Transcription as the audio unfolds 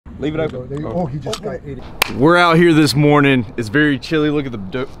Leave it open. There you go. Oh, he just got ate it. We're out here this morning. It's very chilly. Look at the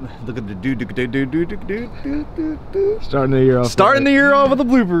dude. Starting the year off. Starting the year off with a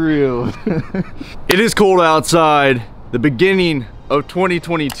blooper reel. It is cold outside. The beginning of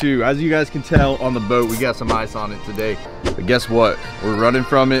 2022. As you guys can tell on the boat, we got some ice on it today. But guess what? We're running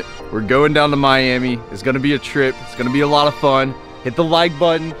from it. We're going down to Miami. It's gonna be a trip. It's gonna be a lot of fun. Hit the like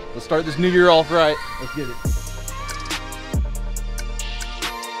button. Let's start this new year off right. Let's get it.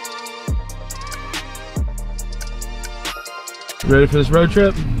 Ready for this road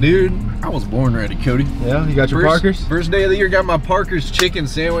trip? Dude, I was born ready, Cody. Yeah, you got your Parkers? First day of the year, got my Parkers chicken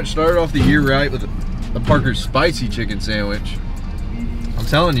sandwich. Started off the year right with the Parkers spicy chicken sandwich. I'm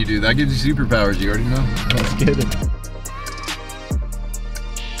telling you, dude, that gives you superpowers, you already know. Let's get it.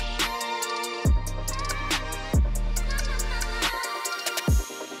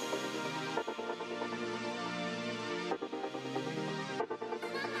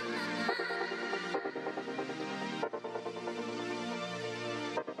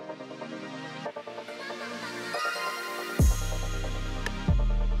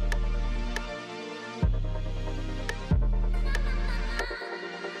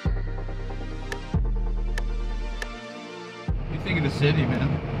 Think of the city, man.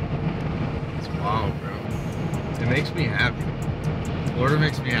 It's wild, bro. It makes me happy. Florida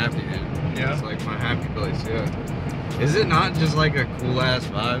makes me happy, dude. Yeah. It's like my happy place, yeah. Is it not just like a cool ass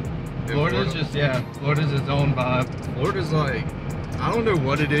vibe? Florida's just, yeah, Florida's its own vibe. Florida's like, I don't know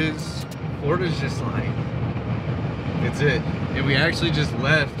what it is. Florida's just like, it's it. And we actually just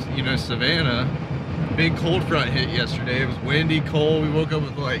left, you know, Savannah. Big cold front hit yesterday. It was windy, cold. We woke up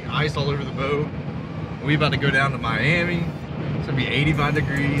with like ice all over the boat. We about to go down to Miami. It's gonna be 85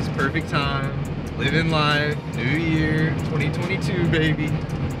 degrees, perfect time. Living life, new year, 2022, baby.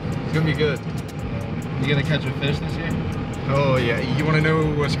 It's gonna be good. You gonna catch a fish this year? Oh yeah, you wanna know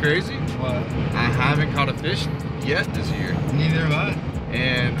what's crazy? What? I haven't caught a fish yet this year. Neither have I.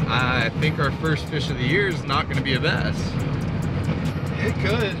 And I think our first fish of the year is not gonna be a bass. It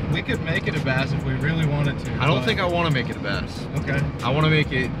could. We could make it a bass if we really wanted to. I don't think I wanna make it a bass. Okay. I wanna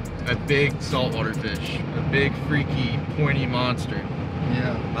make it a big saltwater fish. A big, freaky, pointy monster.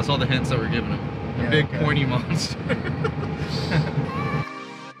 Yeah. That's all the hints that we're giving him. A big, pointy monster.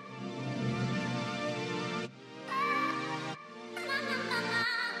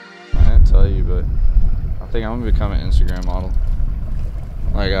 I didn't tell you, but I think I'm gonna become an Instagram model.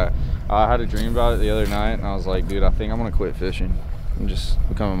 Like I had a dream about it the other night, and I was like, dude, I think I'm gonna quit fishing and just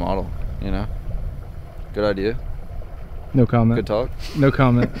become a model. You know? Good idea. No comment. Good talk. No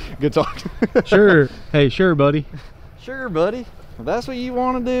comment. Good talk. Sure. Hey, sure, buddy. Sure, buddy. If that's what you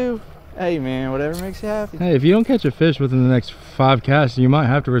want to do, hey, man, whatever makes you happy. Hey, if you don't catch a fish within the next 5 casts, you might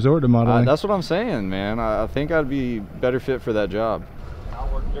have to resort to modeling. That's what I'm saying, man. I think I'd be better fit for that job. I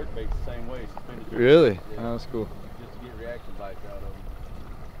work dirt baits the same way. Really? Yeah. Oh, that's cool. Just to get reaction bites out of them.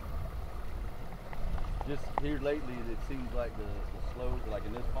 Just here lately, it seems like the slow, like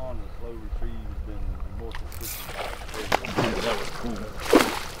in this pond, the slow retrieve has been more consistent. That was cool.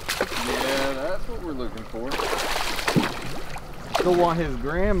 Yeah, that's what we're looking for. Still want his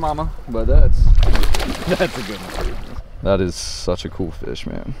grandmama, but that's a good one. That is such a cool fish,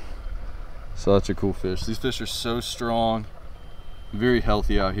 man. Such a cool fish. These fish are so strong, very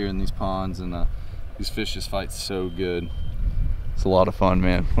healthy out here in these ponds, and these fish just fight so good. It's a lot of fun,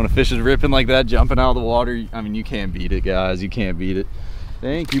 man. When a fish is ripping like that, jumping out of the water, I mean, you can't beat it, guys. You can't beat it.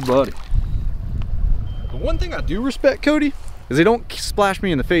 Thank you, buddy. The one thing I do respect, Cody, is they don't splash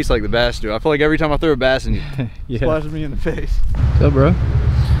me in the face like the bass do. I feel like every time I throw a bass and yeah. splashes me in the face. What's up, bro?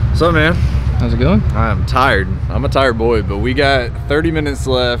 What's up, man? How's it going? I'm tired. I'm a tired boy, but we got 30 minutes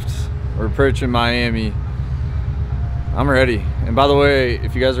left. We're approaching Miami. I'm ready. And by the way,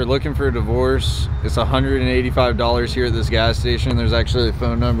 if you guys are looking for a divorce, it's $185 here at this gas station. There's actually a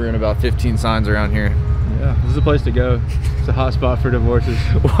phone number and about 15 signs around here. Yeah, this is a place to go. It's a hot spot for divorces.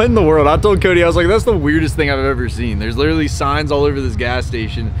 What in the world? I told Cody, I was like, that's the weirdest thing I've ever seen. There's literally signs all over this gas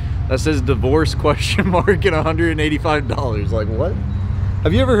station that says divorce question mark and $185. Like, what?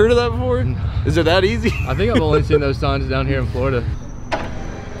 Have you ever heard of that before? Is it that easy? I think I've only seen those signs down here in Florida.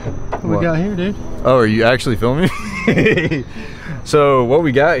 What we got here, dude? Oh, are you actually filming? So what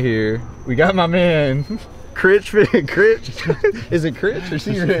we got here, we got my man Critch. Is it Critch or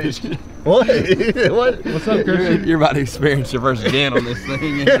C-Rich? What? What's up, Christian? You're about to experience your first gan on this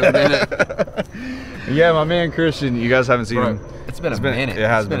thing in a minute. Yeah, my man Christian. You guys haven't seen him. It's been a minute. It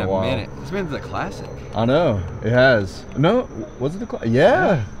has been a while. It's been the classic. I know it has. No, was it the classic?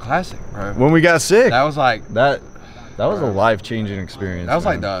 Yeah, classic, bro. When we got sick, That was like that was a life-changing experience. That was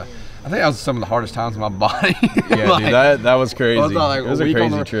like the I think that was some of the hardest times in my body. Yeah, like, dude, that was crazy. Like it was a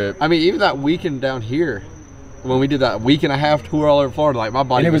crazy trip. I mean, even that weekend down here, when we did that week and a half tour all over Florida, like my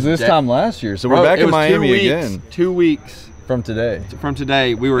body. And it was this time last year, so Bro, we're back in Miami 2 weeks, again. 2 weeks from today. From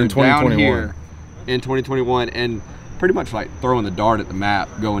today, we were in down here in 2021, and pretty much like throwing the dart at the map,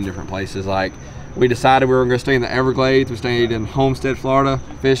 going different places. Like we decided we were going to stay in the Everglades. We stayed in Homestead, Florida,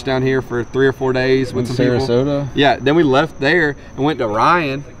 fished down here for 3 or 4 days with some Sarasota. People. Yeah, then we left there and went to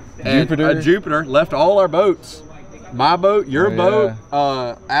Ryan. And Jupiter, left all our boats. My boat, your boat,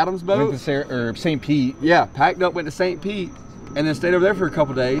 Adam's boat. Went to St. Pete. Yeah, packed up, went to St. Pete, and then stayed over there for a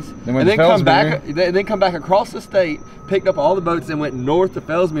couple days. And then come back. Then come back across the state, picked up all the boats, and went north to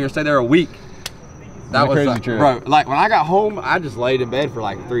Fellsmere, stayed there a week. That was crazy trip, bro. Like when I got home, I just laid in bed for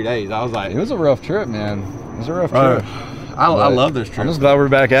like 3 days. I was like, it was a rough trip, man. It was a rough trip. I love this trip. I'm just glad we're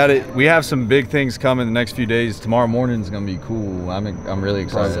back at it. We have some big things coming the next few days. Tomorrow morning is gonna be cool. I'm really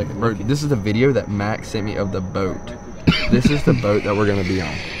excited. Bro, this is the video that Max sent me of the boat. This is the boat that we're gonna be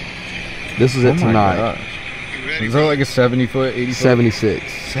on. This is it tonight. Gosh. Is that like a 70 foot, 80 foot?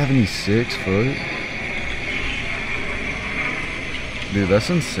 76. 76 foot? Dude, that's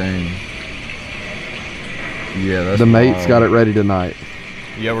insane. Yeah, that's the mate's got it ready tonight.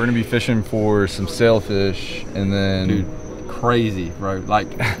 Yeah, we're gonna be fishing for some sailfish, and then dude, crazy, bro. Like,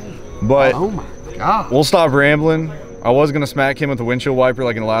 but oh my god, we'll stop rambling. I was gonna smack him with the windshield wiper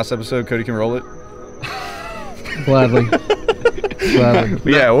like in the last episode. Cody can roll it. Gladly.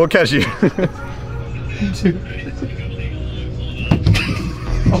 Gladly. Yeah, we'll catch you.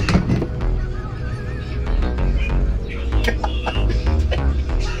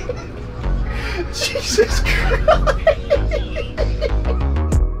 Jesus Christ.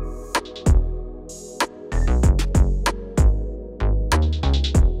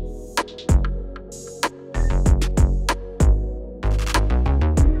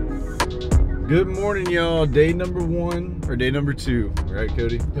 Good morning, y'all. Day number 1 or day number 2, right,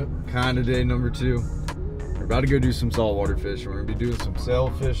 Cody? Yep. Kind of day number 2. We're about to go do some saltwater fishing. We're gonna be doing some sail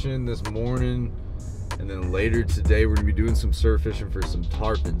fishing this morning, and then later today we're gonna be doing some surf fishing for some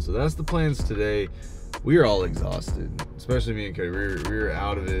tarpon. So that's the plans today. We are all exhausted, especially me and Cody. We were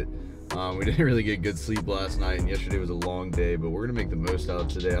out of it. We didn't really get good sleep last night, and yesterday was a long day, but we're gonna make the most out of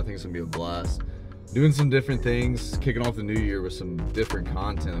today. I think it's gonna be a blast. Doing some different things, kicking off the new year with some different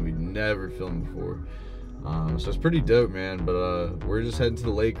content that we've never filmed before. So it's pretty dope, man. But we're just heading to the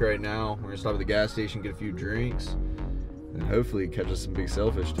lake right now. We're gonna stop at the gas station, get a few drinks, and hopefully catch us some big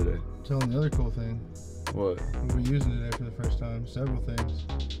sailfish today. Tell them the other cool thing. What? We're using today for the first time. Several things.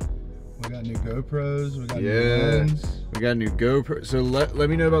 We got new GoPros. We got new Yeah, lens. we got a new GoPro. So let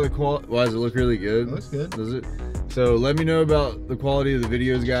me know about the quality. Why does it look really good? It looks good. Does it? So let me know about the quality of the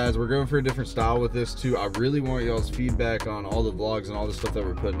videos, guys. We're going for a different style with this too. I really want y'all's feedback on all the vlogs and all the stuff that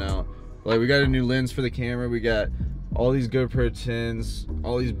we're putting out. Like, we got a new lens for the camera. We got all these GoPro 10s,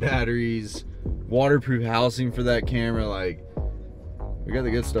 all these batteries, waterproof housing for that camera. Like, we got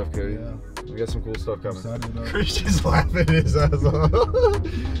the good stuff, Cody. Yeah. We got some cool stuff coming. Christian's laughing his ass off.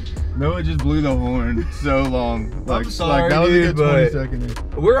 Noah just blew the horn so long. Like, I'm sorry, that was dude, a good 20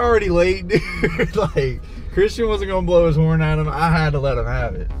 second. We're already late, dude. Like, Christian wasn't gonna blow his horn at him. I had to let him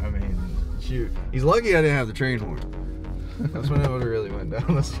have it. I mean, shoot. He's lucky I didn't have the train horn. That's when it would have really went down.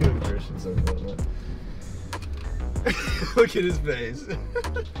 Let's see what Christian said about that. Look at his face.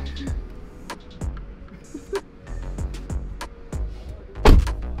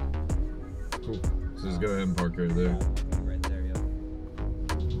 Cool. So just go ahead and park right there. Right there, yeah.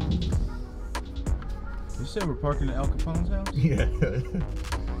 You said we're parking at Al Capone's house? Yeah.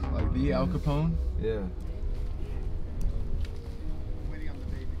 Like the Al Capone? Yeah.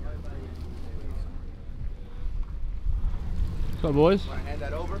 What's up, boys? Want to hand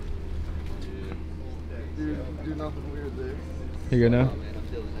that over? Do nothing weird there. Here you go now. Oh, man, I'm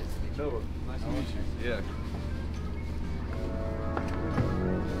Dylan. Nice to meet you. Noah, nice to meet you. Yeah.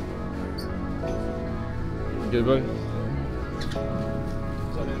 Good, buddy?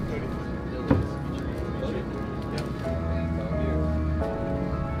 What's up, man? Cody. Dylan, nice to meet you. Cody? Yeah. And how are you?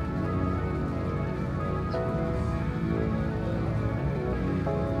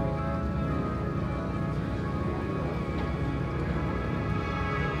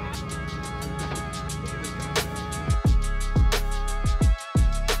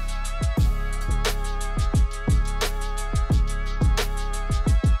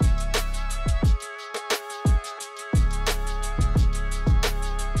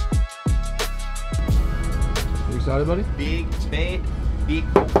 You excited, buddy? Big, big.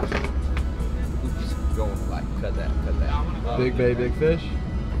 Oops, going like cut that. Big bay, big fish.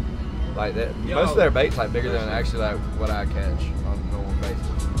 Like that. Most of their bait's like bigger than actually like what I catch on normal bait.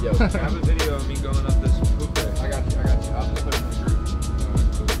 Yo, Have a video of me going up this poop day. I got you. I'll just put it in the group.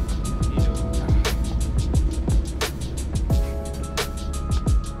 You know.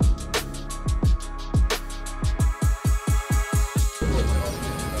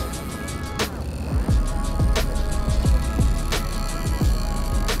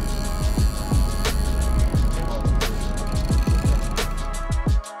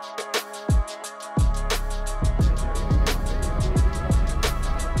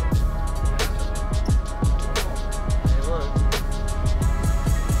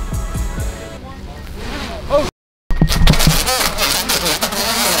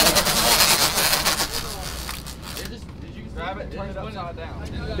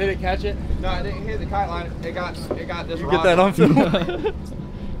 Did it catch it? No, I didn't hit the kite line. It got this. You get that on film?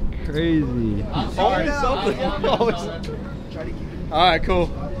 Crazy. Always something. Always. All right, cool.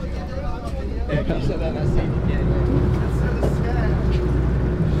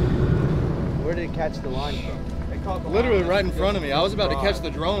 Where did it catch the line from? Literally right in front of me. I was about to catch the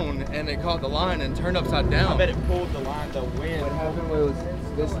drone, and it caught the line and turned upside down. I bet it pulled the line, the wind. What happened was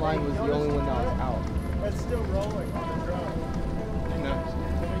this line was the only one that was out. It's still rolling on the drone. No.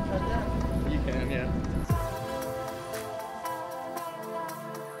 Can we cut that? You can, yeah.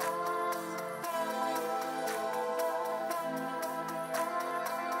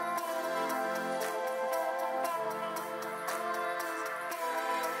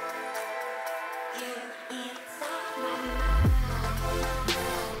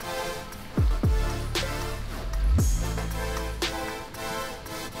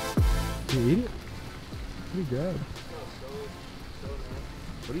 Did you eat it? What did you grab?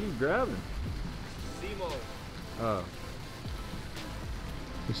 What are you grabbing? Seymour. Oh.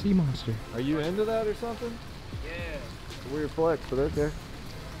 The sea monster. Are you into that or something? Yeah. Weird flex, but okay.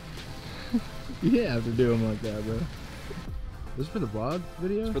 You didn't have to do them like that, bro. This is for the vlog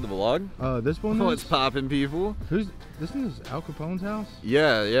video? For the vlog? This one is? What's poppin', people? This one is Al Capone's house?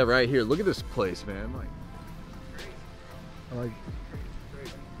 Yeah, right here. Look at this place, man. Like, I like.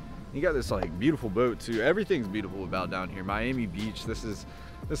 you got this like beautiful boat too. Everything's beautiful about down here. Miami Beach. This is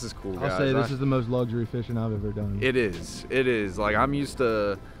cool, guys. I'll say this is the most luxury fishing I've ever done. It is. Like, I'm used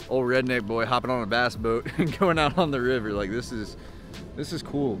to old redneck boy hopping on a bass boat and going out on the river. Like, this is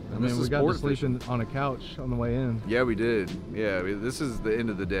cool. I mean, we got to sleep on a couch on the way in. Yeah, we did. Yeah, this is the end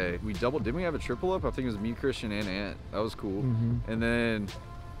of the day. Didn't we have a triple up? I think it was me, Christian, and Ant. That was cool. And then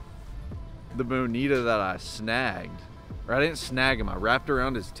the bonita that I snagged, or I didn't snag him, I wrapped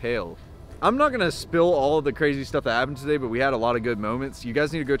around his tail. I'm not gonna spill all of the crazy stuff that happened today, but we had a lot of good moments. You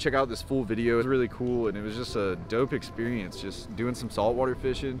guys need to go check out this full video. It was really cool, and it was just a dope experience, just doing some saltwater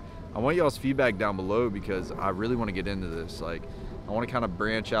fishing. I want y'all's feedback down below because I really want to get into this. Like, I want to kind of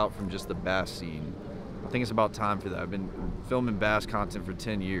branch out from just the bass scene. I think it's about time for that. I've been filming bass content for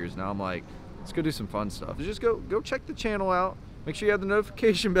 10 years. Now I'm like, let's go do some fun stuff. Just go check the channel out. Make sure you have the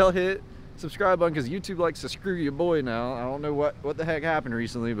notification bell hit, subscribe button, because YouTube likes to screw your boy now. I don't know what the heck happened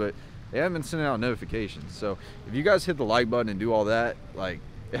recently, but they haven't been sending out notifications. So if you guys hit the like button and do all that, like,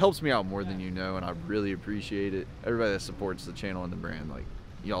 it helps me out more than you know, and I really appreciate it. Everybody that supports the channel and the brand, like,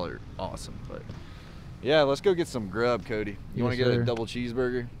 y'all are awesome. But yeah, let's go get some grub, Cody. You want to get a double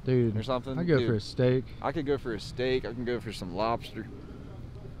cheeseburger, dude, or something? I go for a steak. I could go for a steak. I can go for some lobster.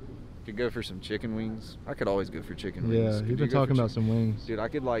 Could go for some chicken wings. I could always go for chicken wings. Yeah, you've been talking about some wings. Dude, I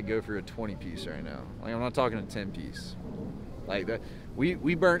could like go for a 20 piece right now. Like, I'm not talking a 10 piece. Like that.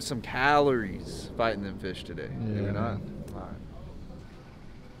 We burnt some calories fighting them fish today. Yeah. Did we not? All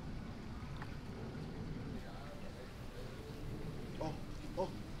right.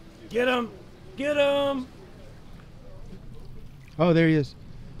 Get him! Get him! Oh, there he is.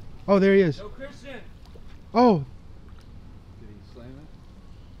 Oh, there he is. Yo, Christian! Oh, Did he slam it?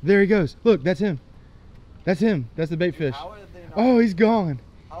 there he goes. Look, that's him. That's him. That's the bait fish. How did they not? Oh, he's gone.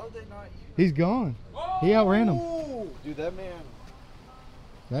 How did they not use it? He's gone. He outran him. Dude, that man.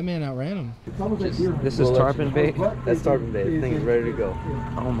 That man outran him. This is tarpon bait? That's tarpon bait. The thing is ready to go.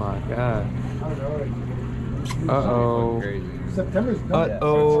 Oh my god. Uh-oh.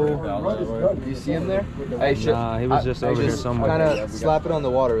 Uh-oh. You see him there? Hey, nah, he was just over here somewhere. Kind of slap it on the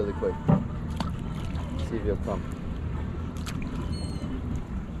water really quick. See if he'll come.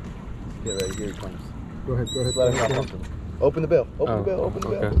 Get ready, here he comes. Go ahead. Just let him come. Open the bill. Open the bill. Open the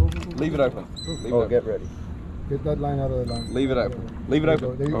bill. Leave it open. Get ready. Get that line out of the line. Leave it open. Leave it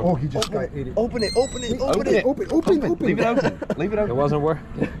open. Oh, he just got ate it. Open it. Open it. Leave it open. Leave it open. It wasn't worth.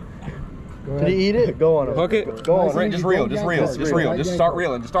 Did he eat it? Go on him. Hook it. Go on. Just reel. Just start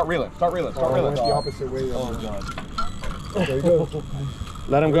reeling. Just start reeling. The opposite way. Oh god. There you go.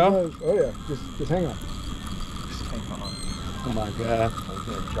 Let him go? Oh yeah. Just hang on. Oh my God.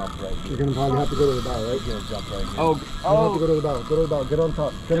 You're gonna probably have to go to the bow, right? You're gonna jump right here. Oh, you have to go to the bow. Go to the bow. Get on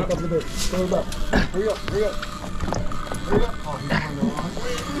top. Get on top of the boat. Go to the bow. Hurry up. Hurry up. Hurry up. Oh, he's going the wrong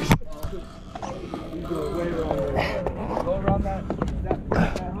way. He's going way wrong way. Go around that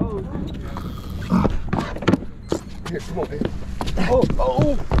hose. Here, come on, man. Oh,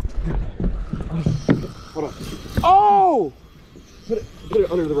 oh. Hold on. Oh! Put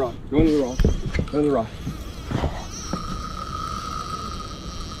it under the rock. Go under the rock. Go under the rock.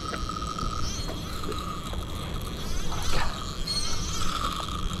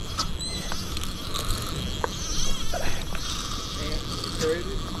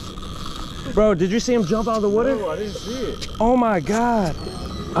 Bro, did you see him jump out of the water? No, I didn't see it. Oh my God.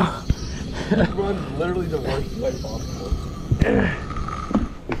 He runs literally the worst way possible.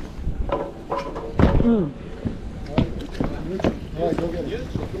 Alright, go get it.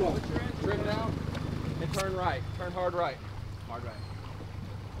 Come on. Trim it out and turn right. Turn hard right. Hard right.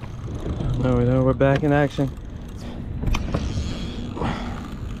 No, we're back in action.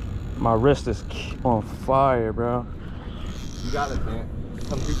 My wrist is on fire, bro. You got it, man.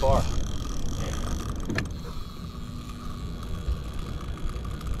 Come too far.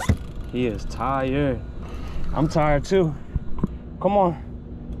 He is tired. I'm tired too. Come on.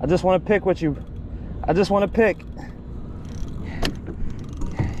 I just want to pick with you. I just want to pick.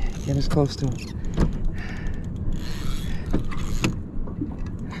 Get as close to him.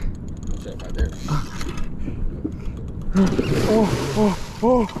 Check right there.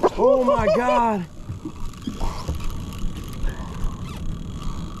 Oh my God.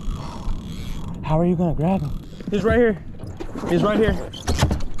 How are you gonna grab him? He's right here. He's right here.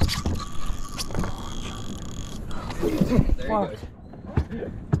 There he goes.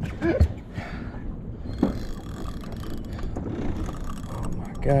 Oh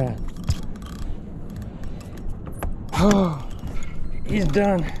my God. Oh, he's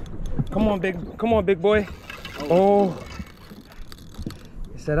done. Come on, big boy. Oh.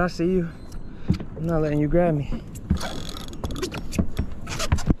 He said, I see you. I'm not letting you grab me.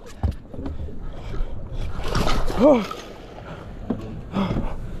 Oh.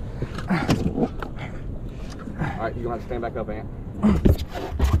 Alright, you're gonna have to stand back up, Ant.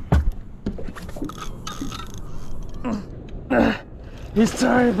 He's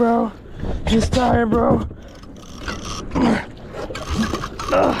tired, bro. He's tired, bro.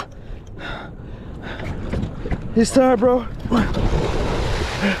 He's tired, bro.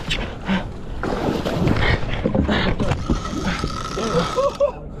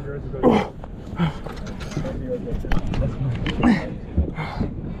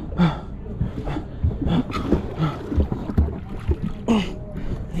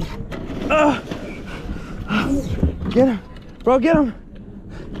 Get him, bro, get him.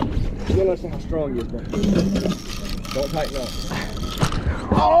 You don't understand how strong he is, bro. Don't tighten up.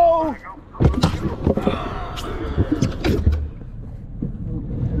 Oh!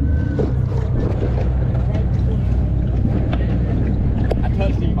 I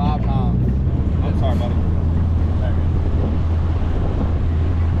touched him 5 times. I'm sorry, buddy.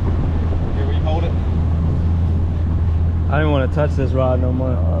 Here, will you hold it? I didn't want to touch this rod no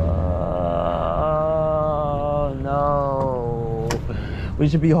more. Oh, no. We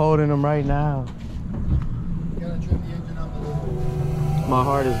should be holding him right now. You gotta trim the engine up a little. My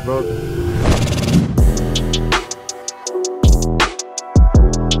heart is broken.